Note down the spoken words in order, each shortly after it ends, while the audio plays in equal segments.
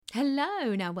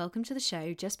Hello, now welcome to the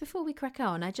show. Just before we crack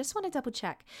on, I just want to double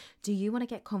check. Do you want to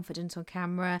get confident on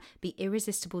camera, be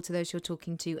irresistible to those you're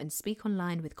talking to, and speak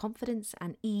online with confidence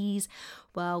and ease?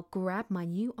 Well, grab my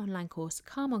new online course,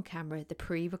 Calm on Camera, the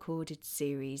pre-recorded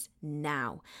series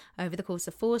now. Over the course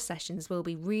of 4 sessions, we'll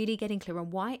be really getting clear on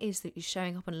why it is that you're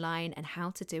showing up online and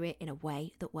how to do it in a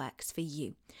way that works for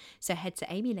you. So head to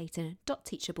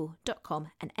amylayton.teachable.com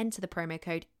and enter the promo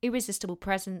code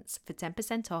IRRESISTIBLEPRESENCE for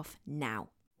 10% off now.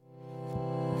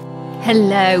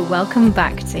 Hello, welcome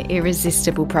back to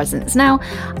Irresistible Presence. Now,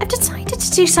 I've decided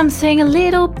to do something a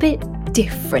little bit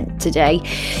different today.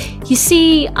 You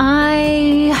see,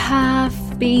 I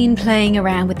have been playing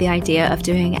around with the idea of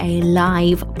doing a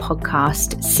live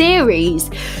podcast series.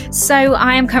 So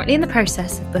I am currently in the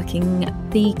process of booking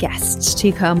the guests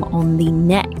to come on the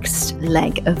next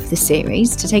leg of the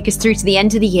series to take us through to the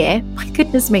end of the year. My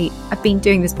goodness me, I've been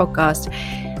doing this podcast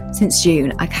since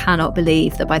June. I cannot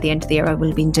believe that by the end of the year I will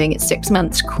have been doing it 6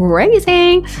 months.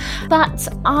 Crazy! But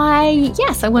I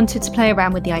wanted to play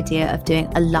around with the idea of doing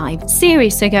a live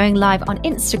series. So going live on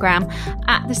Instagram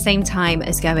at the same time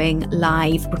as going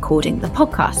live recording the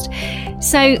podcast.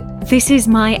 So this is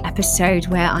my episode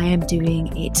where I am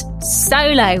doing it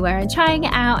solo, where I'm trying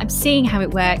it out, I'm seeing how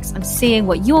it works, I'm seeing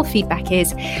what your feedback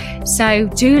is. So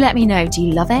do let me know, do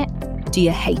you love it? Do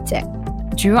you hate it?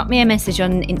 Drop me a message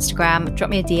on Instagram, drop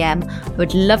me a DM. I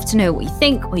would love to know what you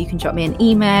think, or you can drop me an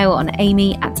email on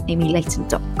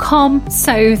amy@amylayton.com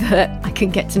so that I can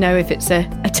get to know if it's a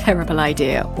terrible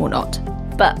idea or not.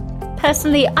 But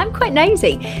personally, I'm quite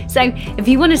nosy. So if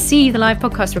you want to see the live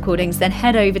podcast recordings, then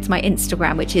head over to my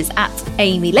Instagram, which is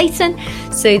 @amylayton,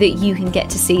 so that you can get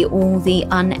to see all the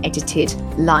unedited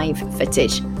live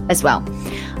footage as well.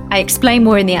 I explain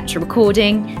more in the actual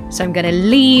recording, so I'm going to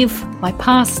leave my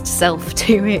past self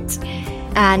to it,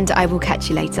 and I will catch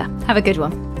you later. Have a good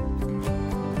one.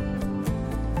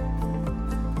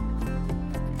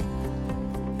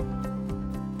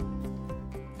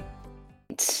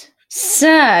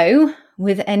 So,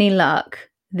 with any luck,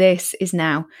 this is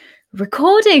now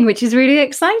recording, which is really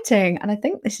exciting, and I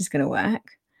think this is going to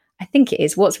work. I think it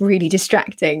is. What's really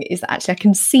distracting is that actually I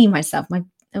can see myself. I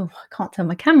can't turn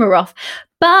my camera off.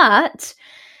 But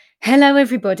hello,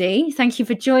 everybody. Thank you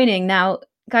for joining. Now,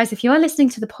 guys, if you are listening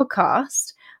to the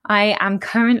podcast, I am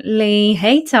currently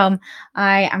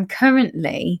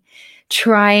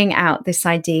trying out this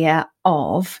idea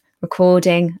of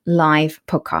recording live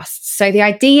podcasts. So the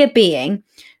idea being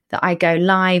that I go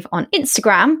live on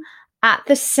Instagram at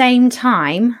the same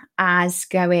time as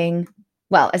recording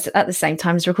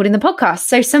the podcast.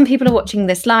 So some people are watching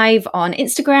this live on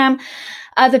Instagram.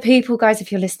 Other people, guys, if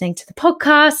you're listening to the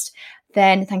podcast,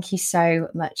 then thank you so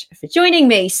much for joining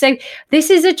me. So this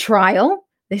is a trial.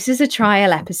 This is a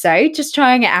trial episode, just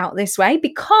trying it out this way,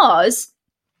 because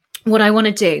what I want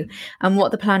to do and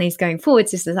what the plan is going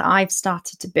forwards is that I've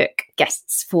started to book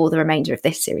guests for the remainder of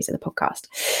this series of the podcast.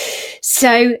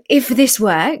 So if this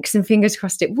works, and fingers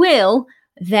crossed it will,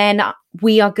 then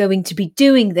we are going to be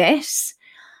doing this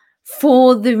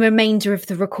for the remainder of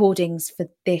the recordings for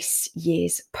this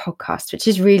year's podcast, which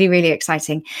is really, really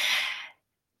exciting.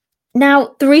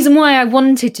 Now, the reason why I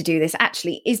wanted to do this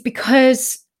actually is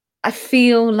because I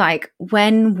feel like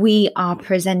when we are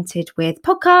presented with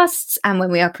podcasts and when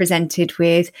we are presented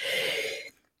with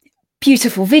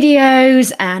beautiful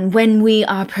videos and when we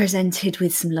are presented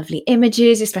with some lovely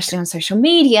images, especially on social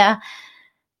media,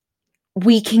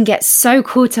 we can get so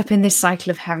caught up in this cycle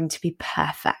of having to be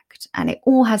perfect. And it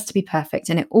all has to be perfect,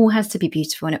 and it all has to be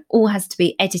beautiful, and it all has to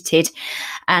be edited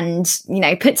and,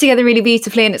 put together really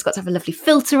beautifully, and it's got to have a lovely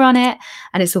filter on it,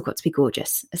 and it's all got to be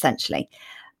gorgeous, essentially.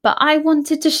 But I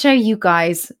wanted to show you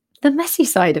guys the messy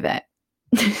side of it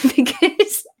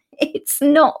because it's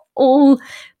not all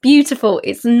beautiful.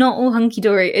 It's not all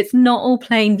hunky-dory. It's not all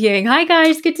plain viewing. Hi,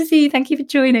 guys. Good to see you. Thank you for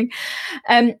joining.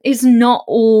 It's not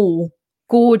all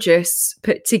gorgeous,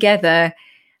 put together,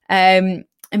 and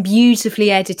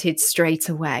beautifully edited straight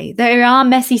away. There are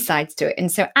messy sides to it. And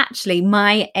so actually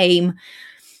my aim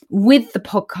with the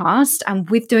podcast and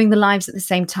with doing the lives at the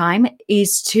same time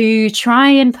is to try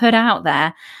and put out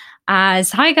there hello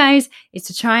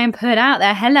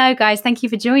guys, thank you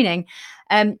for joining.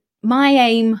 My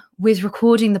aim with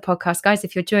recording the podcast, guys,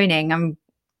 if you're joining, I'm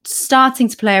starting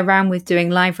to play around with doing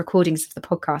live recordings of the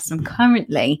podcast. I'm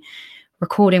currently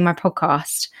recording my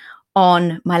podcast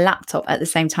on my laptop at the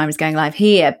same time as going live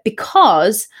here,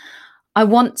 because I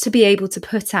want to be able to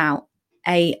put out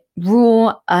a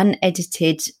raw,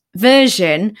 unedited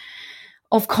version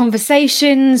of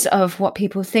conversations, of what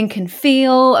people think and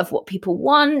feel, of what people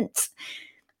want,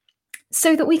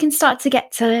 so that we can start to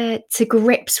get to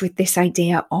grips with this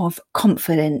idea of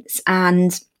confidence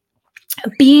and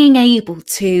being able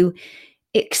to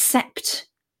accept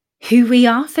who we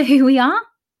are for who we are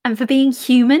and for being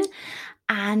human,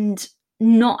 and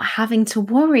not having to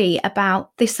worry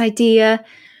about this idea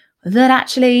that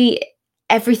actually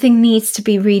everything needs to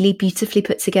be really beautifully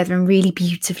put together and really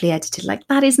beautifully edited. Like,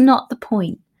 that is not the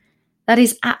point. That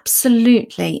is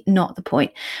absolutely not the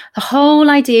point. The whole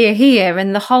idea here,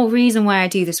 and the whole reason why I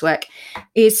do this work,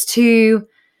 is to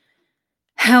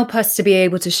help us to be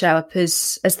able to show up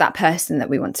as that person that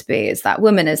we want to be, as that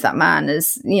woman, as that man,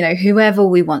 as, you know, whoever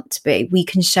we want to be. We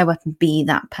can show up and be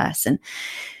that person.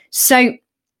 So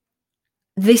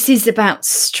this is about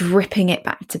stripping it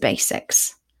back to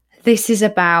basics. This is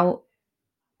about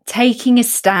taking a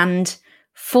stand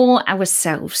for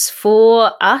ourselves,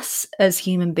 for us as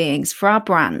human beings, for our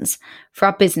brands, for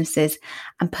our businesses,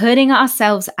 and putting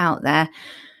ourselves out there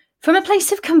from a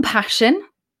place of compassion,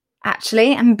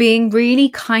 actually, and being really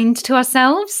kind to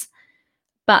ourselves,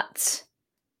 but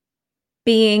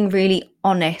being really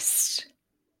honest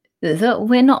that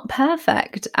we're not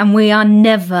perfect, and we are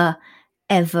never,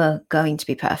 ever going to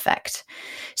be perfect.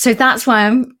 So that's why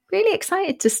I'm really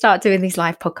excited to start doing these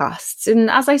live podcasts. And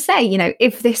as I say, you know,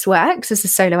 if this works as a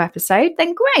solo episode,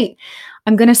 then great.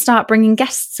 I'm going to start bringing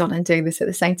guests on and doing this at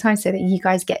the same time so that you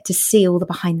guys get to see all the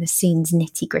behind the scenes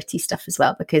nitty gritty stuff as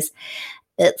well, because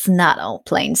it's not all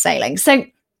plain sailing. So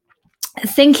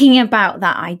thinking about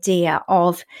that idea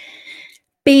of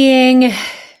being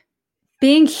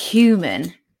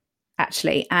human,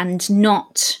 actually, and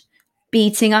not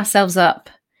beating ourselves up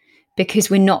because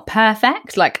we're not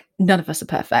perfect. Like, none of us are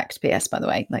perfect, PS, by the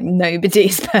way. Like, nobody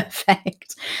is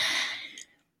perfect.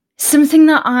 Something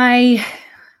that I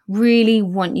really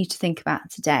want you to think about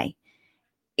today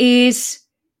is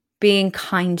being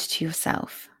kind to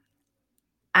yourself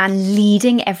and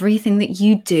leading everything that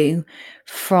you do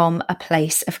from a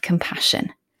place of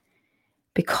compassion.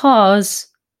 Because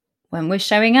when we're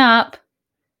showing up,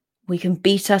 we can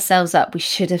beat ourselves up. We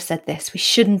should have said this. We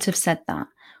shouldn't have said that.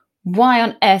 Why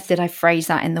on earth did I phrase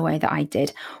that in the way that I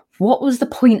did? What was the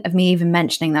point of me even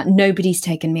mentioning that? Nobody's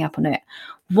taken me up on it.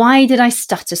 Why did I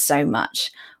stutter so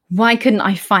much? Why couldn't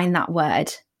I find that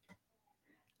word?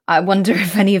 I wonder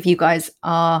if any of you guys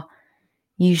are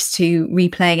used to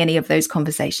replaying any of those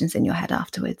conversations in your head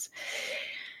afterwards.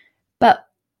 But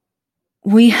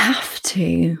we have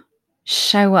to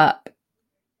show up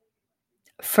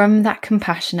from that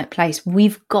compassionate place.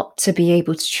 We've got to be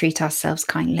able to treat ourselves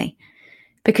kindly.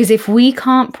 Because if we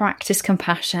can't practice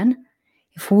compassion,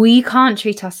 if we can't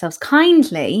treat ourselves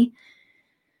kindly,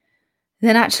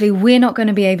 then actually we're not going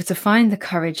to be able to find the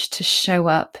courage to show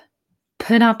up,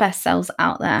 put our best selves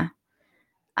out there.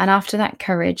 And after that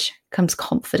courage comes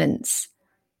confidence.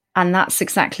 And that's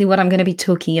exactly what I'm going to be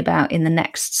talking about in the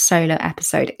next solo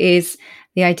episode, is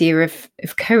the idea of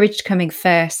courage coming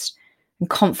first and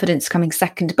confidence coming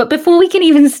second. But before we can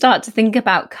even start to think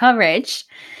about courage,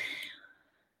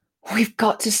 we've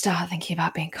got to start thinking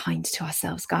about being kind to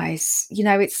ourselves, guys. You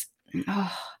know, it's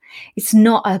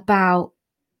not about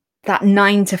that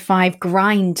 9-to-5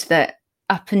 grind that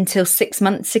up until 6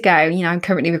 months ago, you know, I'm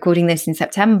currently recording this in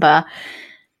September.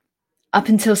 Up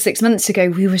until 6 months ago,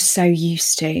 we were so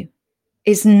used to.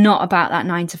 It's not about that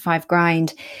 9-to-5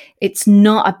 grind. It's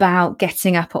not about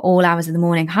getting up at all hours of the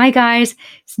morning. Hi, guys.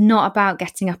 It's not about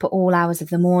getting up at all hours of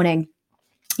the morning.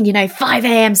 You know, 5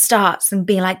 a.m. starts and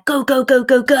being like, go, go, go,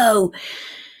 go, go.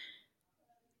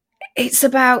 It's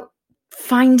about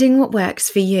finding what works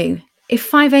for you. If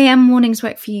 5 a.m. mornings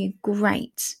work for you,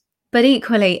 great. But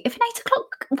equally, if an 8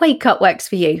 o'clock wake up works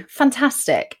for you,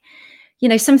 fantastic. You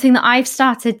know, something that I've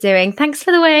started doing, thanks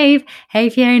for the wave. Hey,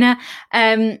 Fiona.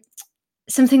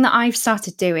 Something that I've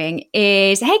started doing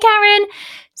is, hey, Karen.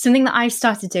 Something that I've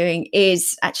started doing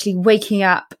is actually waking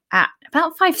up at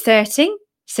about 5:30.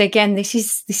 So again, this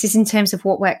is in terms of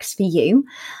what works for you,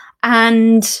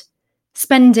 and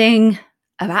spending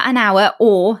about an hour,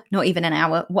 or not even an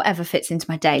hour, whatever fits into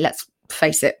my day. Let's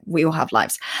face it, we all have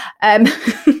lives.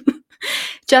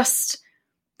 Just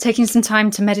taking some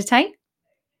time to meditate,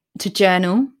 to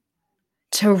journal,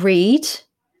 to read,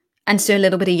 and to do a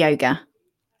little bit of yoga.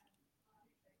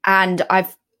 And I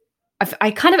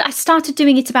started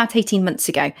doing it about 18 months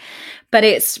ago, but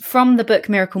it's from the book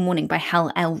Miracle Morning by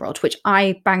Hal Elrod, which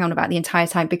I bang on about the entire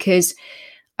time because,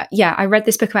 I read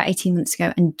this book about 18 months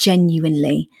ago, and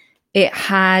genuinely it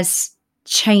has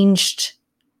changed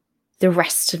the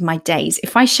rest of my days.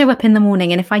 If I show up in the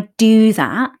morning and if I do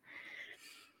that,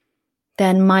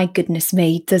 then my goodness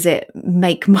me, does it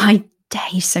make my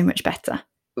day so much better.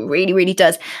 really, really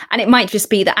does. And it might just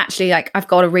be that actually, like, I've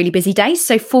got a really busy day.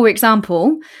 So for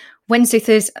example, Wednesday,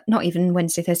 Thursday, not even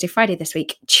Wednesday, Thursday, Friday this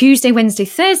week, Tuesday, Wednesday,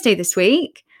 Thursday this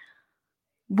week,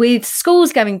 with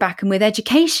schools going back and with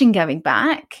education going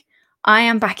back, I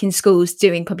am back in schools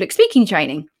doing public speaking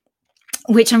training,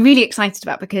 which I'm really excited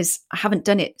about because I haven't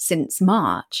done it since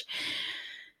March.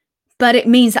 But it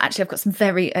means that actually I've got some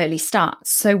very early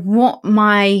starts. So what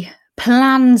my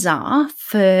plans are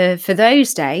for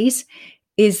those days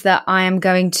is that I am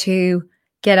going to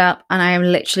get up and I am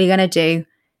literally going to do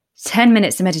 10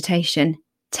 minutes of meditation,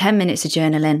 10 minutes of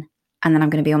journaling, and then I'm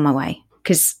going to be on my way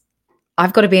because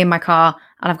I've got to be in my car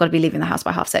and I've got to be leaving the house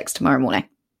by 6:30 tomorrow morning.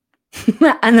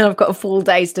 And then I've got a full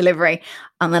day's delivery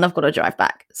and then I've got to drive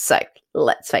back. So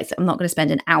let's face it, I'm not going to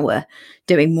spend an hour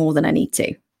doing more than I need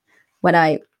to when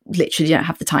I literally don't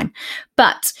have the time.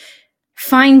 But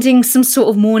finding some sort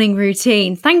of morning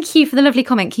routine. Thank you for the lovely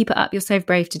comment. Keep it up. You're so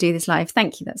brave to do this live.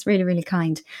 Thank you. That's really, really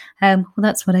kind. Well,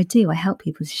 that's what I do. I help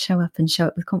people to show up and show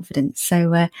up with confidence.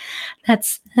 So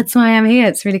that's why I'm here.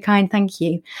 It's really kind. Thank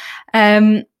you.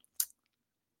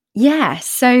 Yeah.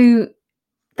 So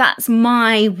that's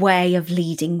my way of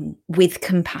leading with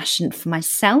compassion for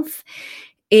myself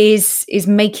is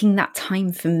making that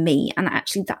time for me. And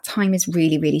actually that time is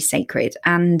really, really sacred.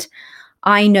 And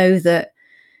I know that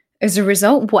as a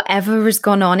result, whatever has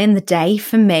gone on in the day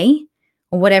for me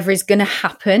or whatever is going to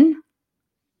happen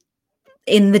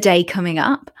in the day coming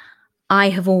up, I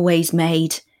have always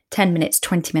made 10 minutes,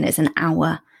 20 minutes, an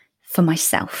hour for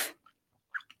myself.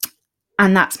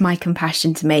 And that's my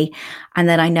compassion to me. And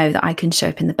then I know that I can show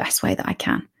up in the best way that I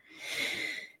can.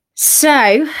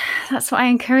 So that's what I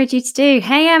encourage you to do.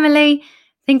 Hey, Emily,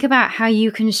 think about how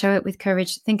you can show up with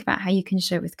courage. Think about how you can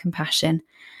show up with compassion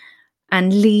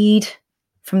and lead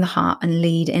from the heart and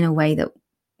lead in a way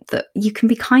that you can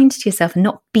be kind to yourself and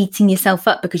not beating yourself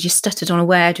up because you stuttered on a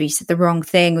word or you said the wrong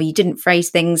thing or you didn't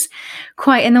phrase things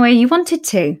quite in the way you wanted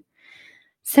to.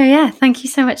 So yeah, thank you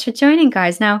so much for joining,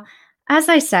 guys. Now, as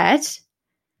I said,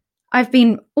 I've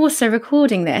been also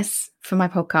recording this for my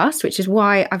podcast, which is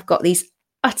why I've got these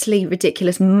utterly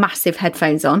ridiculous, massive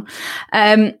headphones on,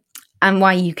 and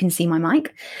why you can see my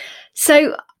mic.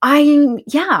 So I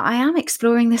am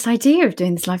exploring this idea of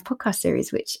doing this live podcast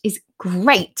series, which is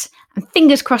great. And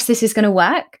fingers crossed this is going to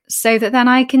work so that then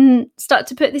I can start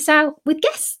to put this out with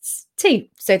guests too.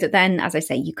 So that then, as I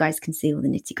say, you guys can see all the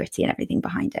nitty gritty and everything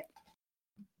behind it.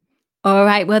 All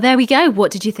right, well, there we go. What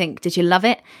did you think? Did you love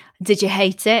it? Did you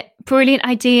hate it? Brilliant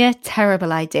idea,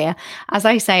 terrible idea. As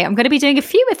I say, I'm going to be doing a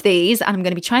few of these and I'm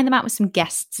going to be trying them out with some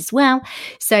guests as well.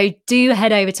 So do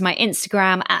head over to my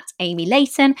Instagram at Amy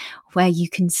Layton, where you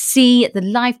can see the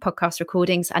live podcast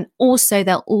recordings and also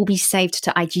they'll all be saved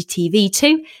to IGTV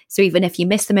too. So even if you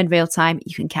miss them in real time,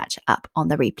 you can catch up on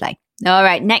the replay. All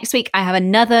right, next week I have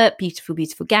another beautiful,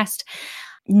 beautiful guest.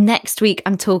 Next week,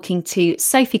 I'm talking to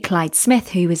Sophie Clyde-Smith,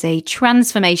 who is a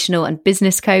transformational and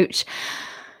business coach.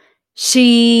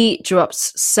 She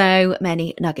drops so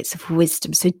many nuggets of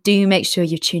wisdom. So do make sure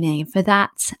you're tuning in for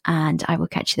that. And I will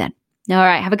catch you then. All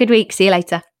right. Have a good week. See you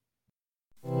later.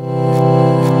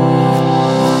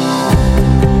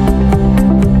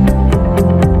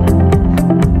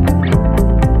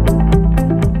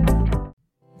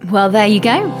 Well, there you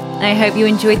go. I hope you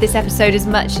enjoyed this episode as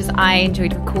much as I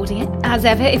enjoyed recording it. As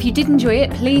ever, if you did enjoy it,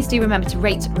 please do remember to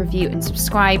rate, review and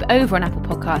subscribe over on Apple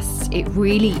Podcasts. It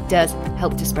really does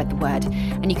help to spread the word.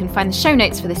 And you can find the show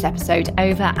notes for this episode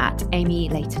over at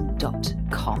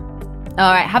amylayton.com.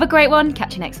 All right, have a great one.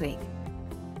 Catch you next week.